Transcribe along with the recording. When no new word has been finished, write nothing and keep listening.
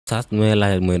oustaz mooy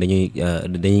laajal mooy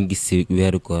dañuy gis ci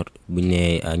weeru koor bu ñu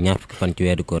nee ñaar fukki fan ci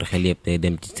weeru koor xel yëpp tey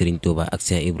dem ci Serigne Touba ak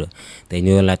Chiekh Ibreu tey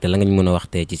ñoo laajte la nga ñu mën a wax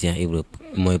tey ci Chiekh Ibreu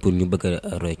mooy pour ñu bëgg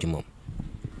a roy ci moom.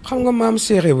 xam nga maam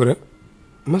Chiekh Ibreu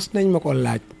mas nañ ma ko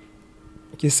laaj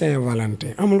ci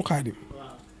Saint-Valentin amul xaadim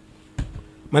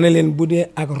ma ne leen bu dee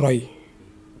ak roy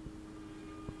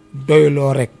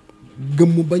doyloo rek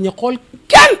gëmm bañ a xool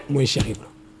kenn mooy Chiekh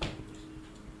Ibreu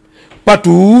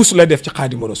patuus la def ci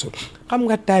Xaadimu Rasuul xam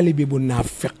nga taalibi bu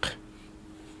naafeq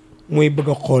muy bëgg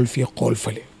a xool fii xool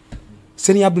fële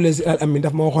sëñ Abdoul Aziz Al Amin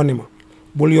daf ma waxoon ne ma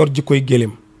bul yor jikkoy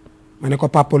gélém ma ne ko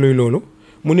papa luy loolu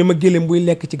mu ne ma gélém buy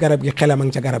lekk ci garab gi xelam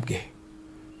ak ca garab gi.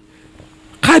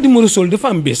 Xaadimu Rasuul dafa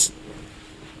am bés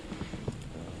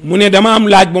mu ne dama am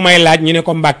laaj bu may laaj ñu ne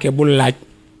ko Mbàkke bul laaj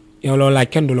yow loo laaj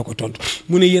kenn du la ko tontu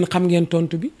mu ne yéen xam ngeen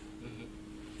tontu bi.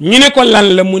 ñu ne ko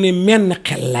lan la mu ne menn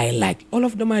xel laay laaj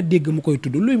olof damaa dégg mu koy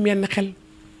tudd luy menn xel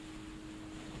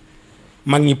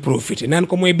mag ñi profité naan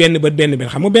ko mooy benn bët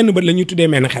xam nga benn bët la ñuy tuddee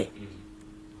menn xel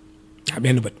waaw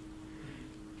benn bët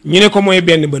ñu ne ko mooy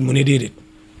benn bët mu ne déedéet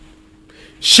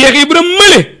Chiekh Ibreu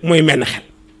mële mooy menn xel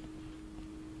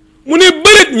mu ne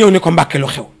bëreet ñëw ne ko Mbàkke lu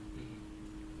xew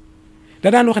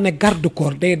da daan wax ne garde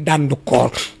corps day dàndu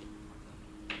corps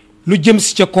lu jëm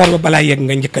si ca corps ba balaa yegg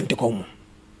nga njëkkante ko moom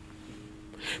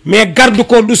mais garde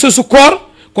corps du sësu koor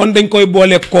kon dañ koy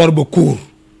boole koor ba kuur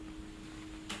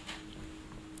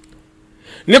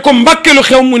ne ko Mbàkke lu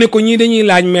xew mu ne ko ñii dañuy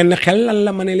laaj mel ne xel lan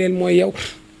la ma ne leen mooy yow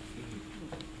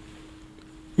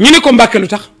ñu ne ko Mbàkke lu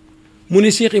tax mu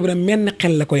ne Chiekh Ibreu mel ne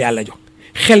xel la ko yàlla jox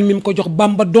xel mi mu ko jox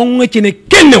Bàmba dong nga ci ne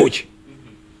kenn newu ci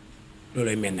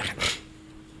looloy mel ne xel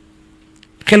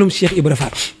xelum Chiekh Ibreu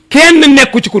Fall kenn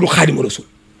nekku ci ko du Xaadimu Rasuul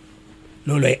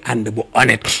looloy ànd bu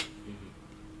honnête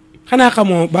xanaa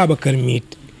xamoo Babacar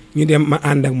miit ñu dem ma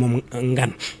ànd ak moom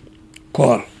ngan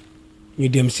koor ñu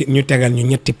dem si ñu tegal ñu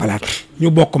ñetti palaat ñu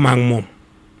bokk ma ak moom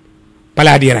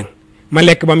palaat yi rang ma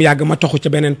lekk ba mu yàgg ma toxu ca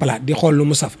beneen palaat di xool lu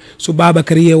mu saf su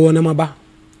Babacar yeewoo na ma ba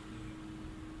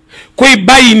koy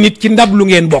bàyyi nit ci ndab lu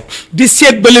ngeen bokk di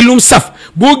seet bale lu mu saf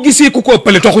boo gisee ku ko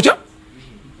ëppale toxu ca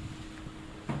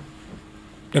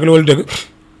dëgg la wala dëgg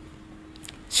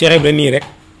Cheikh Ibreu nii rek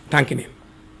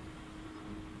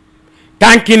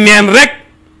tànki neen rek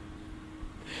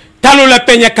talu la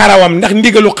peñe karawam ndax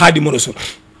ndigalu Xaadimu Rasuul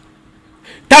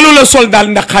talu la sol daal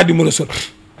ndax Xaadimu Rasuul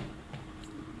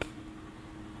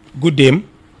guddeem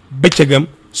bëccëgam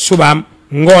subaam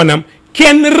ngoonam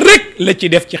kenn rek la ci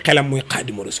def ci xelam muy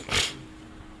Xaadimu Rasuul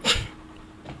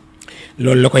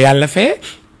loolu la ko yàlla fee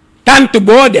tant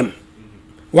boo dem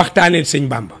waxtaanee sëñ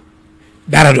Bàmba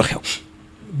dara du xew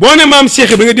boo ne maam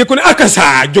Cheikh bi nga dégg ko ne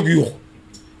akasa jóg yuuxu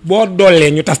boo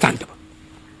doolee ñu tas tant ba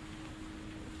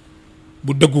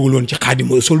bu dëgguwul woon ci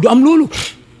Xaadimu Rasuul du am loolu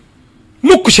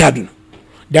mukk ci àdduna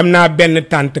dem naa benn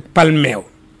tànt palmeew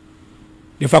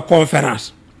di fa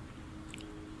conférence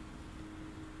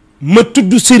ma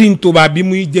tudd Serigne Touba bi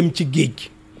muy jëm ci géej gi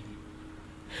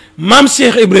maam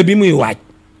Cheikh Ibreu bi muy waaj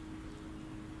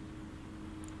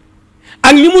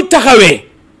ak ni mu taxawee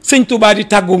sëñ Touba di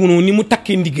tàggoo mu ni mu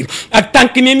takkee ndigir ak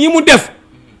tànk neen yi mu def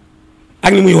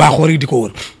ak ni muy waaxoo rek di ko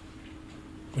wër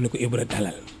mu ne ko Ibreu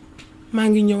dalal maa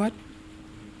ngi ñëwaat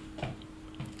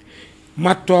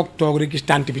ma toog rek gis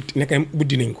tànt bi nekk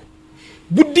buddi nañ ko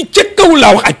buddi ca kaw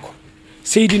laa wax aj ko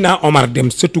Seydina Omar dem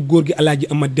sëtu góor gi Alaaji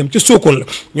Amad dem ca Sokone la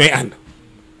ñooy ànd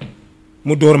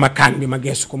mu dóor ma kaan bi ma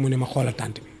geesu ko mu ne ma xoolal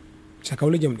tànt bi sa kaw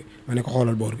la jëm de ma ne ko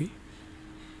xoolal boor bi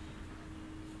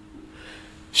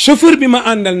chauffeur bi ma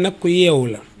àndal nag ko yeewu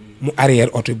la mu arrière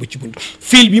oto bu ci bunt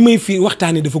fil bi may fii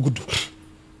waxtaanee dafa gudd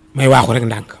may waaxu rek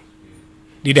ndànk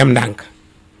di dem ndànk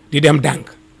di dem ndànk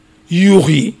yuux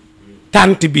yi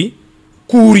tànt bi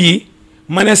kuur yi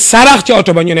ma ne sarax ci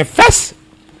oto ba ñu ne fes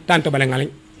tànt ba la nga lañ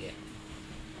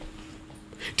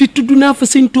te tudd naa fa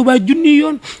sëñ Touba junni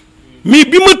yoon mais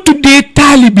bi ma tuddee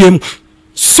taalibeem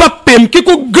soppeem ki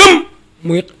ko gëm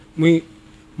muy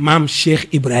maam Cheikh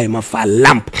Ibrahima Fall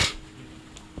Lamp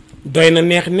doy na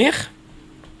neex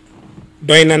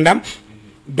doy na ndam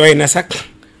doy na sak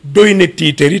doy na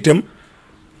tiitar itam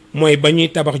mooy ba ñuy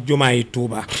tabax jumaa yi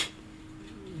Touba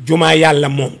jumaa yàlla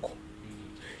moom ko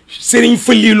sëriñ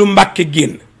Faliilu Mbàkke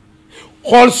génn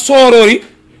xool sooroori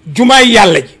jumaa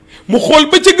yàlla ji mu xool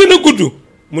ba ca gën a gudd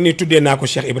mu ni tuddee naa ko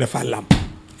Cheikh Ibreu Fall Lamp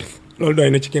loolu doy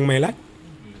na ci ki may laaj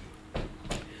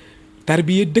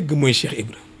tarbiya dëgg mooy Cheikh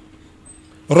Ibreu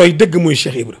roy dëgg mooy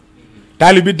Cheikh Ibreu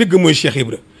taalibe dëgg mooy Cheikh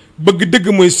Ibreu bëgg dëgg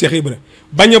mooy Cheikh Ibreu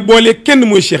bañ a boole kenn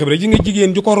mooy Cheikh Ibreu ji nga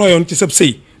jigéen ju ko royoon ci sab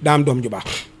sëy daa am doom ju baax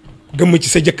gëmm ci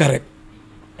sa jëkkër rek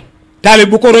taalibe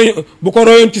bu ko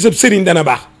royoon ci sab sëriñ dana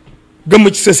baax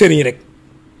gëmm ci sa sëriñ rek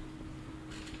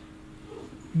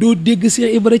doo dégg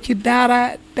Cheikh Ibra ci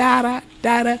daara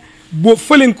boo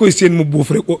fa leen koy seen mu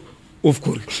boof rek of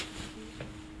koor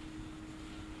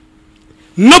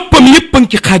noppam yëpp a ngi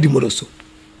ci Xaadimu Rasuul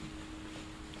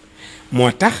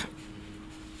moo tax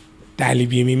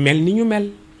taalib yi mi mel ni ñu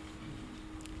mel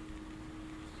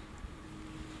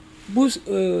bu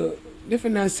defe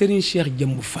naa Serigne Cheikh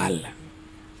Jëmb Fall la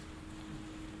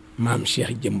maam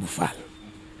Cheikh Jëmb Fall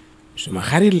suma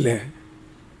xarit la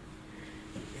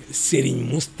Serigne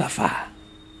Moustapha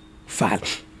Fall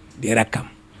di rakkam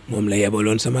moom la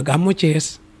yebaloon sama gàmmu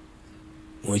Cees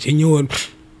moo ca ñëwoon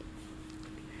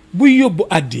buy yóbbu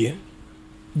àddiya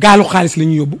gaalu xaalis la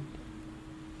ñu yóbbu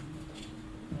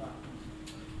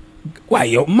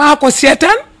waaye yow maa ko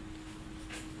seetaan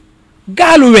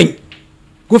gaalu weñ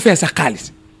gu fee sa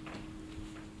xaalis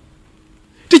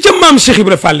te ca maam Cheikh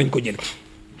Ibreu Fall lañ ko jël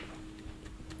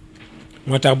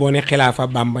moo tax boo ne xilaafa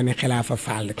Bamba ne xilaafa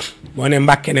Fall rek boo ne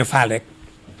Mbàkke ne Fall rek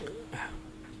waaw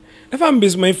dafa am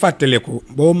bis may fàttaliku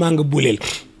boobu maa nga buleel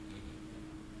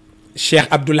Cheikh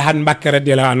Abdoul Ahad Mbàkke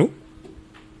radiyallaahu anhu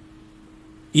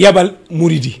yebal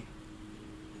muridi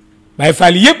Baay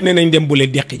Fall yëpp ne nañ dem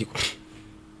buleel deqi ji ko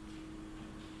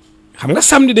xam nga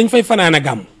samedi dañ fay fanaan a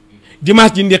gàmm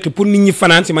dimanche ji ndekki pour nit ñi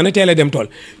fanaan si mën a teel a dem tool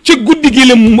ci guddi gi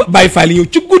la Baay Fall yi ñëw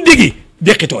ci guddi gi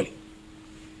deqi tool yi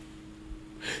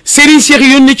Serigne Cheikh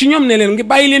yónni ci ñoom ne leen ngi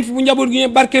bàyyi leen fi bu njaboot gi ñu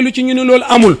barkeelu ci ñu ne loolu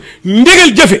amul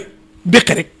ndigal jëfe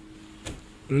deqi rek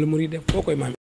loolu murid def foo koy maam